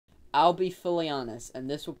I'll be fully honest, and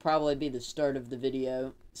this will probably be the start of the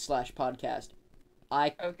video / podcast.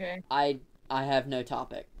 Okay. I have no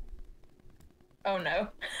topic. Oh no.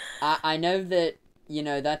 I know that, you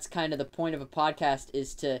know, that's kind of the point of a podcast,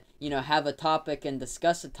 is to, you know, have a topic and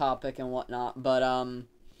discuss a topic and whatnot, but,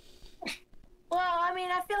 Well, I mean,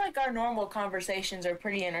 I feel like our normal conversations are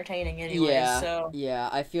pretty entertaining anyways, yeah, so yeah,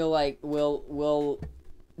 I feel like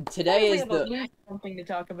today maybe we is have at least something to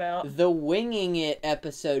talk about. the winging it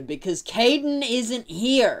episode, because Caden isn't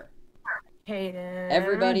here. Caden.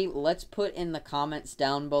 Everybody, let's put in the comments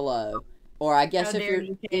down below, or I guess How if dare you're,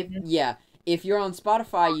 you, if, Caden. yeah, if you're on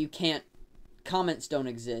Spotify, you can't, comments don't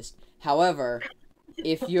exist. However,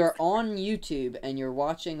 if you're on YouTube and you're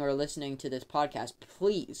watching or listening to this podcast,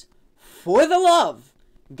 please, for the love,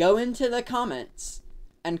 go into the comments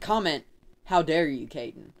and comment, how dare you,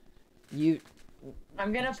 Caden.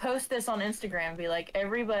 I'm gonna post this on Instagram, be like,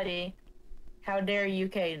 everybody, how dare you,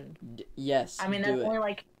 Caden. Yes, I mean, do that's it. only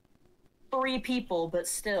like 3 people, but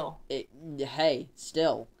still. Hey,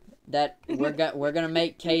 still, that we're gonna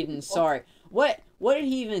make Caden sorry. What did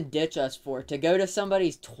he even ditch us for? To go to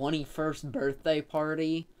somebody's 21st birthday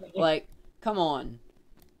party? Like, come on.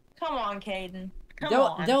 Come on, Caden. Come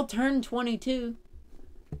on. They'll turn 22.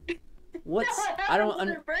 What's I don't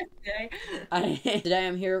their birthday. Today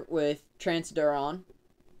I'm here with Trance Duron.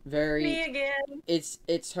 Me again.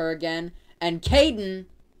 It's her again, and Caden,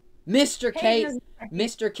 Mr. Caden.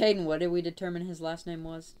 Mr. Caden. What did we determine his last name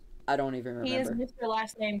was? I don't even remember. He is Mr.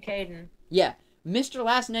 Last Name Caden. Yeah, Mr.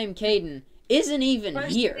 Last Name Caden isn't even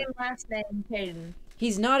here. First name, last name Caden.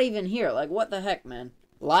 He's not even here. Like, what the heck, man?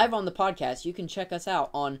 Live on the podcast. You can check us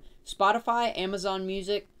out on Spotify, Amazon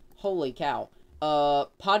Music. Holy cow.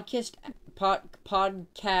 Podcast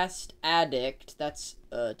Addict. That's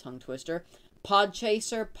a tongue twister.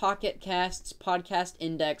 Podchaser, Pocket Casts, Podcast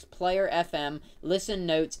Index, Player FM, Listen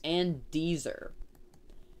Notes, and Deezer.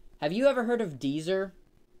 Have you ever heard of Deezer?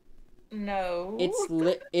 No.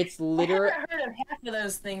 It's literally. I haven't heard of half of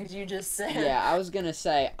those things you just said. Yeah, I was gonna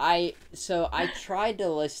say I tried to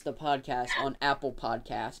list the podcast on Apple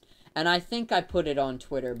Podcast, and I think I put it on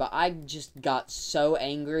Twitter, but I just got so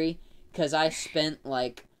angry because I spent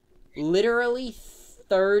like literally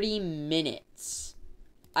 30 minutes.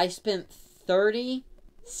 I spent 30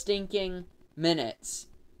 stinking minutes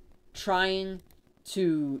trying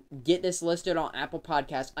to get this listed on Apple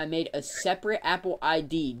Podcast. I made a separate Apple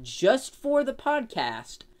ID just for the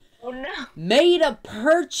podcast. Oh no. Made a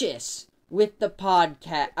purchase with the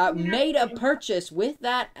podcast. Made a purchase with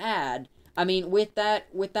that ad. I mean, with that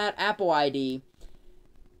Apple ID,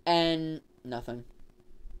 and nothing.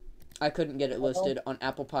 I couldn't get it listed on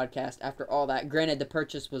Apple Podcast after all that. Granted, the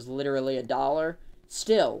purchase was literally $1.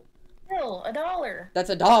 Still $1. That's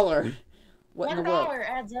 $1. What in the world? $1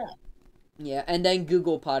 adds up. Yeah, and then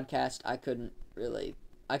Google Podcast, I couldn't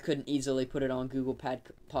easily put it on Google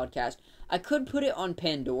Podcast. I could put it on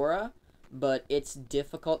Pandora, but it's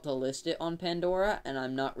difficult to list it on Pandora, and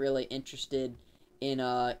I'm not really interested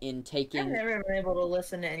in taking... I've never been able to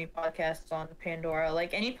listen to any podcasts on Pandora.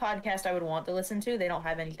 Like, any podcast I would want to listen to, they don't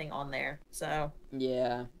have anything on there, so...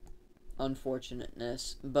 Yeah,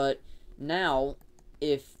 unfortunateness. But now,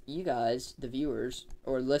 if you guys, the viewers,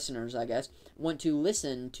 or listeners, I guess, want to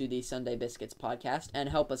listen to the Sunday Biscuits podcast and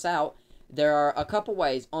help us out, there are a couple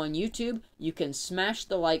ways. On YouTube, you can smash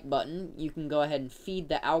the like button. You can go ahead and feed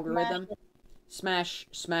the algorithm. Smash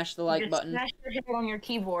the like button. Smash your head on your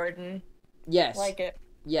keyboard and yes. like it.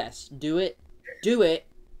 Yes, do it. Do it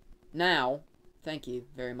now. Thank you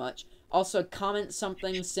very much. Also, comment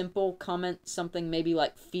something simple. Comment something maybe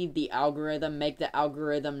like feed the algorithm. Make the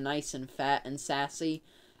algorithm nice and fat and sassy.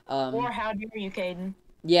 Or how dare you, Caden.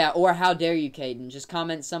 Yeah, or how dare you, Caden. Just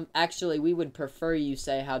comment some... Actually, we would prefer you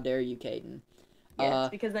say how dare you, Caden. Yes,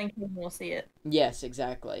 because then Caden will see it. Yes,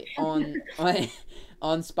 exactly. On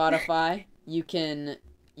Spotify, you can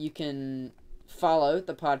follow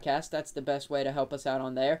the podcast. That's the best way to help us out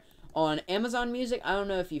on there. On Amazon Music, I don't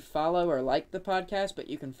know if you follow or like the podcast, but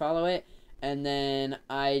you can follow it. And then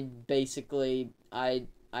I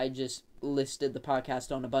just listed the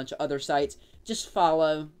podcast on a bunch of other sites. Just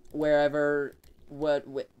follow wherever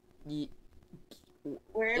wherever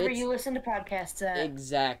you listen to podcasts at.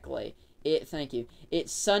 Exactly. Thank you.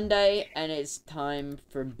 It's Sunday and it's time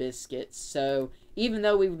for biscuits. So even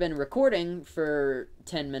though we've been recording for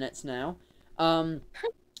 10 minutes now,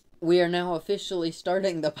 we are now officially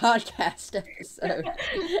starting the podcast episode.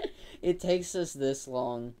 It takes us this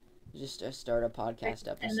long just to start a podcast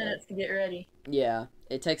episode. 10 minutes to get ready. Yeah,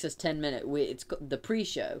 it takes us 10 minutes. It's the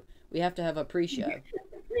pre-show. We have to have a pre-show.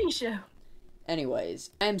 Pre-show.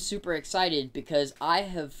 Anyways, I'm super excited because I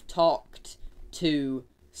have talked to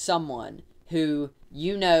someone who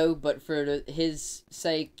you know, but for his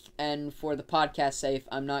sake and for the podcast sake,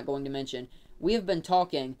 I'm not going to mention. We have been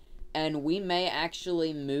talking, and we may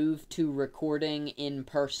actually move to recording in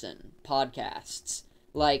person podcasts.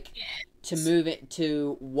 Like, to move it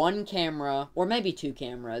to one camera, or maybe two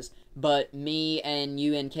cameras, but me and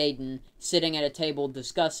you and Caden sitting at a table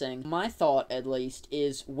discussing. My thought, at least,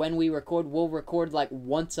 is when we record, we'll record like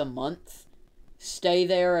once a month. Stay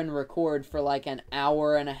there and record for like an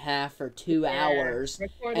hour and a half or 2 hours.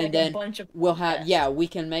 Record and like then a bunch of we'll have, podcasts. we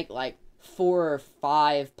can make like 4 or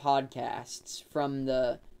 5 podcasts from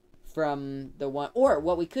the one. Or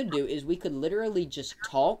what we could do is we could literally just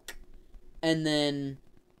talk, and then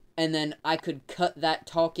I could cut that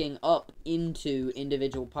talking up into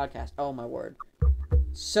individual podcasts. Oh my word.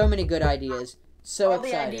 So many good ideas. So All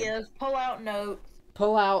excited. the ideas. Pull out notes.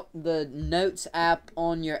 Pull out the Notes app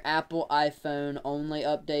on your Apple iPhone, only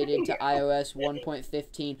updated to iOS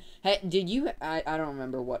 1.15. Hey, did you... I don't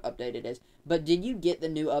remember what update it is, but did you get the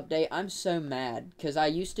new update? I'm so mad, because I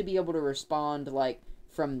used to be able to respond, like,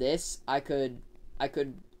 from this. I could,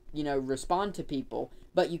 respond to people,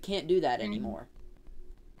 but you can't do that anymore.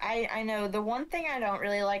 I know. The one thing I don't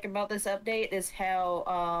really like about this update is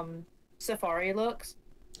how Safari looks.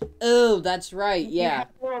 Oh, that's right, You yeah. have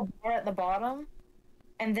a little bar at the bottom,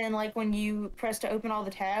 and then like when you press to open all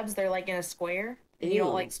the tabs, they're like in a square, and you don't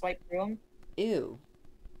Ew. like swipe through them. Ew.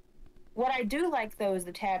 What I do like though is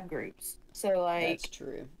the tab groups. So That's like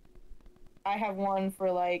true. I have one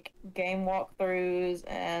for like game walkthroughs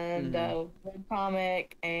and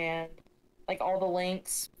webcomic and like all the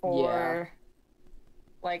links for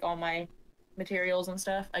like all my materials and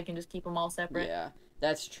stuff. I can just keep them all separate. Yeah,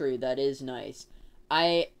 that's true. That is nice.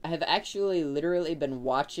 I have actually literally been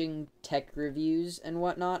watching tech reviews and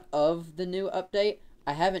whatnot of the new update.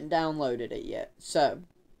 I haven't downloaded it yet, so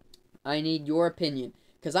I need your opinion.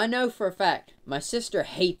 Because I know for a fact my sister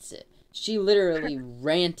hates it. She literally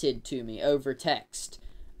ranted to me over text.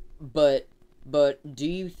 But do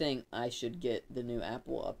you think I should get the new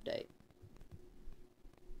Apple update?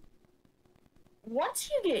 Once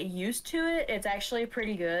you get used to it, it's actually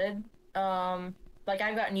pretty good. Like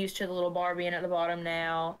I've gotten used to the little bar being at the bottom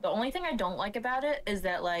now. The only thing I don't like about it is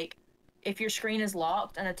that like if your screen is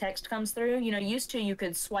locked and a text comes through, used to you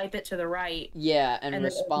could swipe it to the right Yeah, and and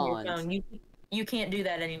then open your respond. phone. You can't do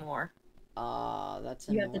that anymore. That's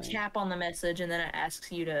You annoying. have to tap on the message and then it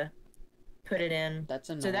asks you to put it in. That's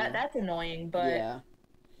annoying. So that's annoying, but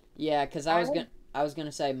Yeah, because I was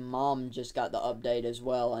gonna say Mom just got the update as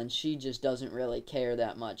well, and she just doesn't really care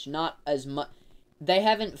that much. Not as much. They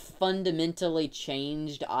haven't fundamentally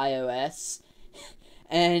changed iOS,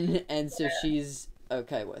 and so she's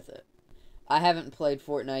okay with it. I haven't played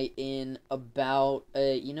Fortnite in about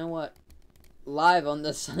you know what? Live on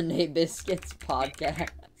the Sunday Biscuits podcast.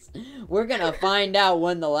 We're gonna find out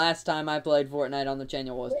when the last time I played Fortnite on the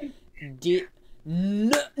channel was.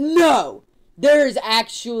 No! There's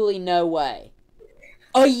actually no way.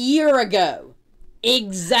 A year ago.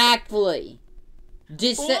 Exactly.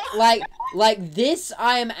 Like this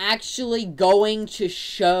I am actually going to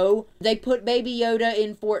show. They put Baby Yoda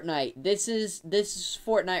in Fortnite. This is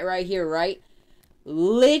Fortnite right here, right?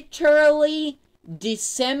 Literally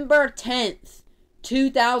December 10th,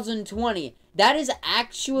 2020. That is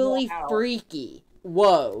actually freaky.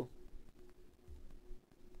 Whoa.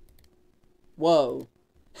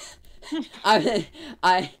 I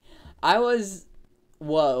was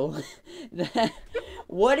whoa.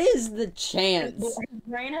 What is the chance? His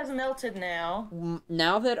brain has melted now.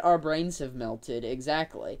 Now that our brains have melted,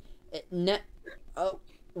 exactly.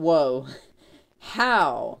 Whoa.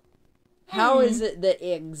 How is it that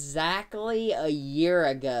exactly a year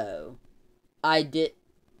ago I did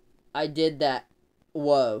that?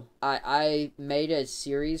 Whoa. I made a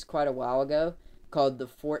series quite a while ago called the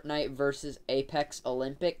Fortnite versus Apex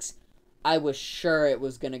Olympics. I was sure it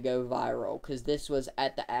was going to go viral because this was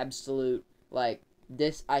at the absolute, like,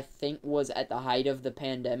 this I think was at the height of the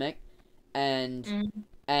pandemic, and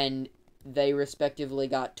they respectively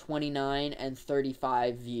got 29 and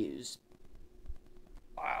 35 views.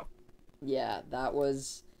 Wow. Yeah, that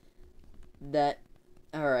was that.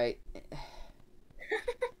 All right.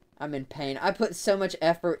 I'm in pain. I put so much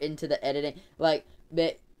effort into the editing. Like,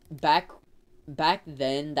 back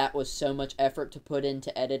then, that was so much effort to put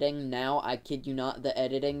into editing. Now, I kid you not, the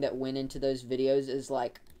editing that went into those videos is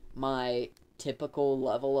like my typical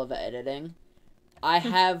level of editing. I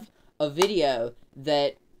have a video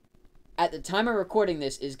that, at the time of recording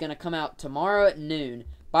this, is going to come out tomorrow at noon.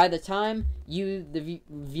 By the time you, the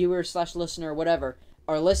viewer / listener, whatever,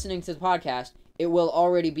 are listening to the podcast, it will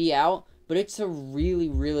already be out. but it's a really,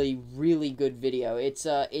 really, really good video. It's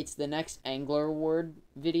the next Angler Award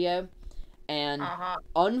video, and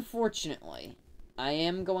unfortunately, I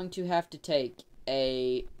am going to have to take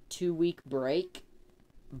a 2-week break.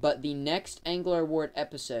 But the next Angler Award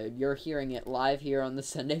episode, you're hearing it live here on the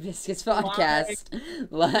Sunday Biscuits podcast.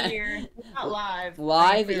 Here. Not live.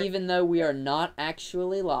 Live, even though we are not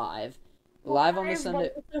actually live. Live on the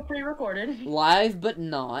Sunday. But pre-recorded. Live, but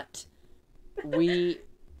not.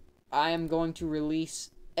 I am going to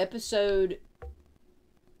release episode.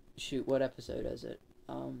 Shoot, what episode is it?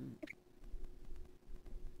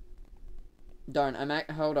 Darn,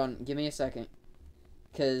 hold on, give me a second,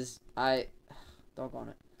 cause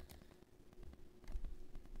doggone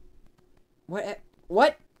it.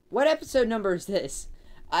 What episode number is this?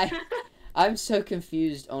 I'm so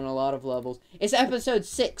confused on a lot of levels. It's episode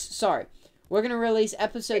 6, sorry. We're gonna release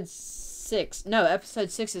episode 6. No, episode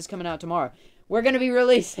 6 is coming out tomorrow. We're gonna be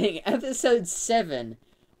releasing episode 7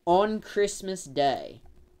 on Christmas Day.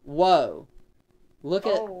 Whoa. Look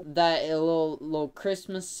at that little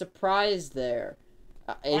Christmas surprise there.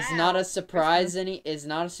 It's not a surprise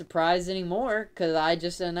anymore, because I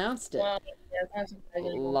just announced it. Well, yeah, it's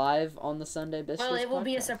not live on the Sunday Biscuits Well, it will podcast.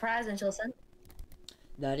 be a surprise until Sunday.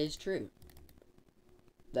 That is true.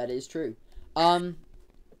 That is true.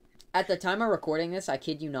 At the time of recording this, I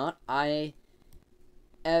kid you not, I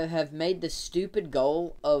have made the stupid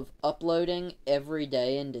goal of uploading every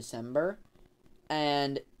day in December,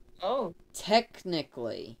 and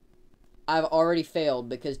technically, I've already failed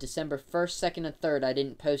because December 1st, 2nd, and 3rd, I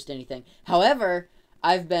didn't post anything. However,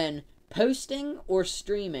 I've been posting or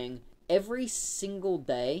streaming every single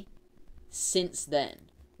day since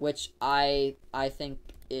then, which I think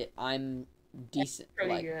I'm decent. That's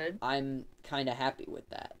pretty good. I'm kind of happy with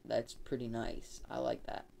that. That's pretty nice. I like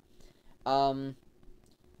that. You're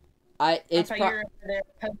over there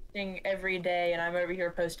posting every day, and I'm over here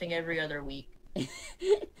posting every other week.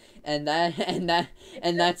 and that's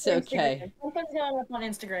okay. Something's going up on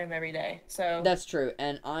Instagram every day, so that's true.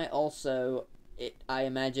 And I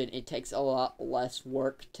imagine it takes a lot less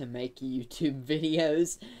work to make YouTube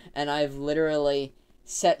videos, and I've literally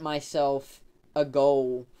set myself a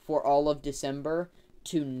goal for all of December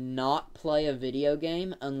to not play a video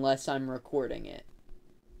game unless I'm recording it,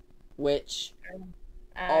 which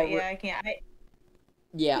I can't.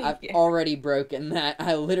 I've already broken that.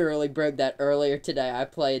 I literally broke that earlier today. I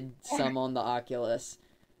played some on the Oculus.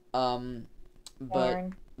 That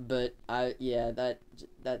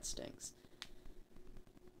stinks.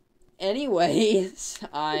 Anyways,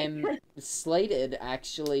 I'm slated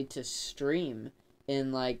actually to stream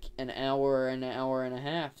in like an hour and a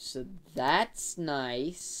half, so that's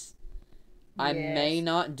nice. I may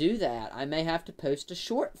not do that. I may have to post a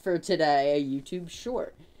short for today, a YouTube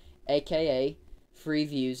short, aka free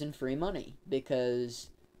views and free money,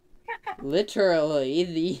 because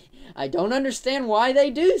literally I don't understand why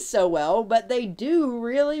they do so well, but they do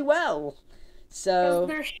really well. So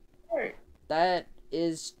they're short. That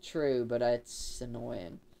is true, but it's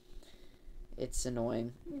annoying. It's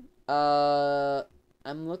annoying.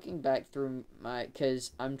 I'm looking back through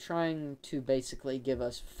because I'm trying to basically give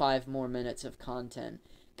us 5 more minutes of content,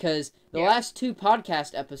 because the last 2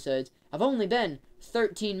 podcast episodes have only been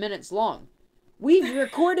 13 minutes long. We've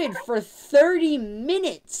recorded for 30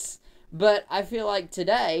 minutes, but I feel like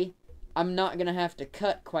today I'm not going to have to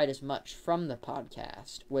cut quite as much from the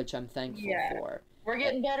podcast, which I'm thankful for. We're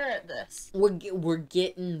getting better at this. We're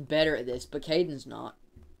getting better at this, but Caden's not.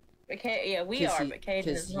 We are, but Caden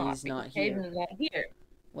is not. He's not here. Caden is not here.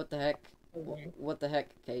 What the heck? What the heck,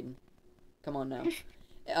 Caden? Come on now.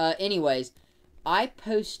 Anyways, I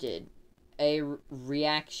posted a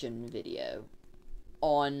reaction video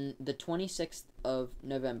on the 26th of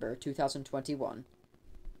November, 2021.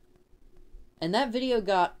 And that video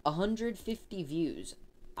got 150 views.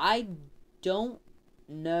 I don't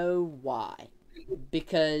know why.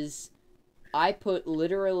 Because I put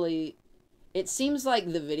literally... It seems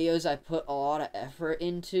like the videos I put a lot of effort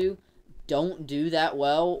into don't do that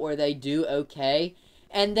well, or they do okay.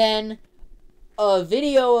 And then a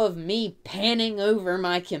video of me panning over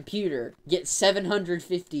my computer gets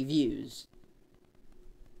 750 views.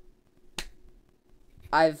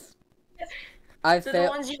 So the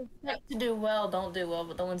ones you expect to do well don't do well,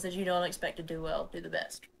 but the ones that you don't expect to do well do the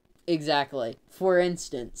best. Exactly. For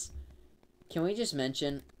instance, can we just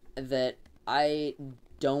mention that I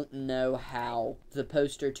don't know how the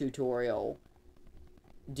poster tutorial...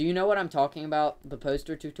 Do you know what I'm talking about? The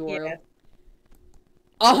poster tutorial? Yeah.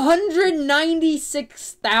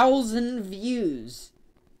 196,000 views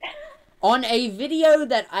on a video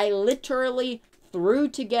that I literally threw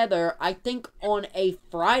together, I think on a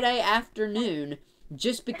Friday afternoon,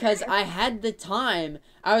 just because I had the time.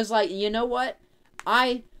 I was like, you know what?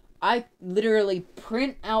 I literally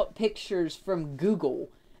print out pictures from Google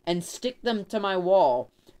and stick them to my wall.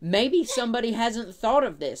 Maybe somebody hasn't thought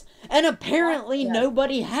of this. And apparently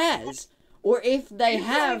nobody has. Or if they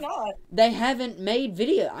have, they haven't made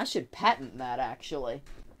video. I should patent that, actually.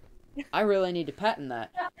 I really need to patent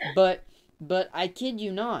that. But I kid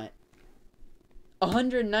you not.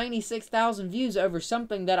 196,000 views over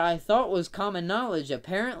something that I thought was common knowledge.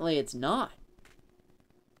 Apparently it's not.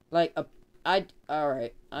 Like,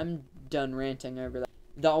 alright, I'm done ranting over that.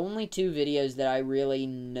 The only 2 videos that I really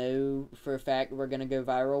know for a fact were going to go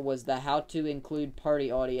viral was the how to include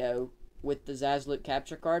party audio with the Zazloot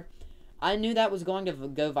capture card. I knew that was going to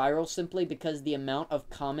go viral simply because the amount of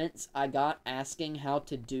comments I got asking how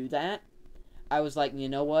to do that. I was like, you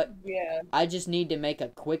know what? Yeah. I just need to make a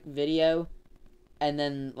quick video and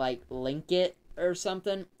then, like, link it or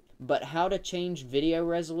something. But how to change video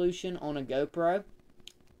resolution on a GoPro,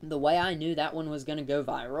 the way I knew that one was going to go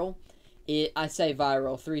viral, I say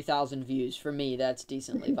viral, 3,000 views. For me, that's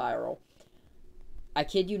decently viral. I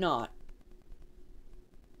kid you not.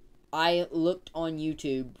 I looked on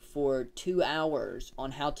YouTube for 2 hours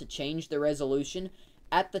on how to change the resolution.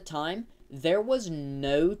 At the time, there was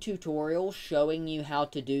no tutorial showing you how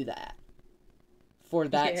to do that for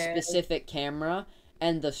that specific camera,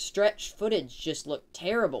 and the stretched footage just looked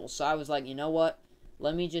terrible. So I was like, you know what?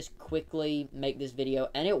 Let me just quickly make this video,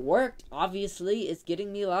 and it worked. Obviously, it's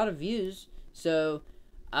getting me a lot of views, so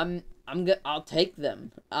I'll take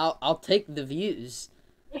them. I'll take the views.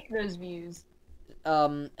 Take those views.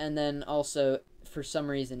 And then also, for some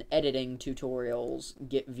reason, editing tutorials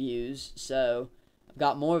get views, so I've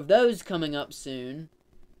got more of those coming up soon.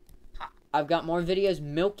 I've got more videos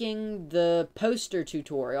milking the poster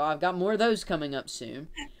tutorial. I've got more of those coming up soon.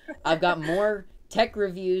 I've got more tech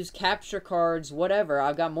reviews, capture cards, whatever.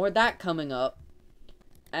 I've got more of that coming up.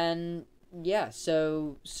 And yeah,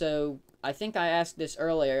 so I think I asked this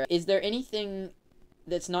earlier. Is there anything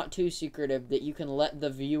that's not too secretive that you can let the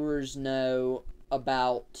viewers know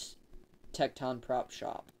about Tecton Prop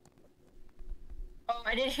Shop? Oh,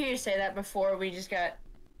 I did hear you say that before.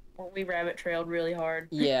 We rabbit trailed really hard.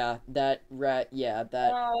 Yeah, yeah.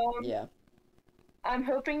 I'm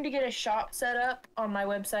hoping to get a shop set up on my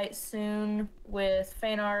website soon with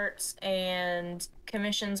fan arts, and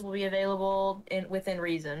commissions will be available within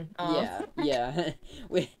reason. Yeah.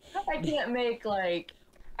 I can't make, like,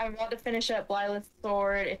 I'm about to finish up Lilith's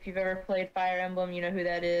Sword. If you've ever played Fire Emblem, you know who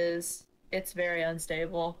that is. It's very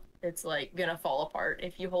unstable. It's, like, gonna fall apart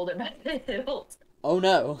if you hold it by the hilt. Oh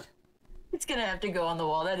no. It's gonna have to go on the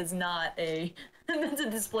wall. That is not a... That's a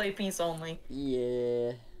display piece only.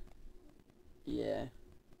 Yeah.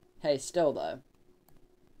 Hey, still though.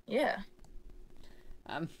 Yeah.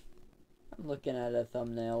 I'm looking at a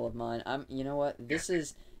thumbnail of mine. You know what? This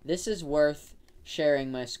is worth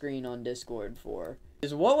sharing my screen on Discord for.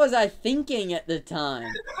 Because what was I thinking at the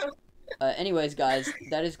time? Anyways, guys,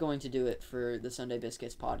 that is going to do it for the Sunday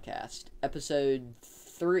Biscuits podcast, episode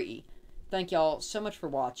 3. Thank y'all so much for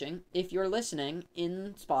watching. If you're listening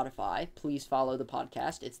in Spotify, please follow the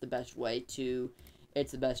podcast. It's the best way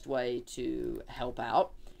to help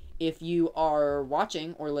out. If you are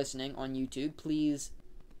watching or listening on YouTube, please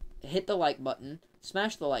hit the like button,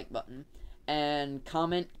 smash the like button, and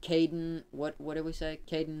comment CADEN. What did we say?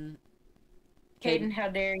 CADEN, how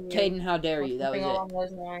dare you? CADEN, how dare you? That was along it.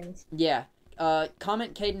 those lines. Yeah.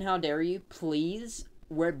 Comment CADEN, how dare you? Please.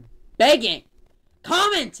 We're begging.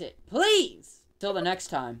 Comment it, please. Till the next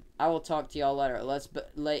time, I will talk to y'all later. Let's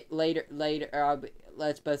both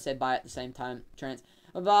say bye at the same time. Trans.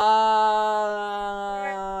 Bye.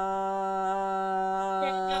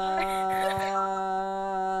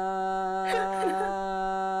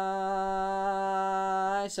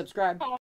 Subscribe.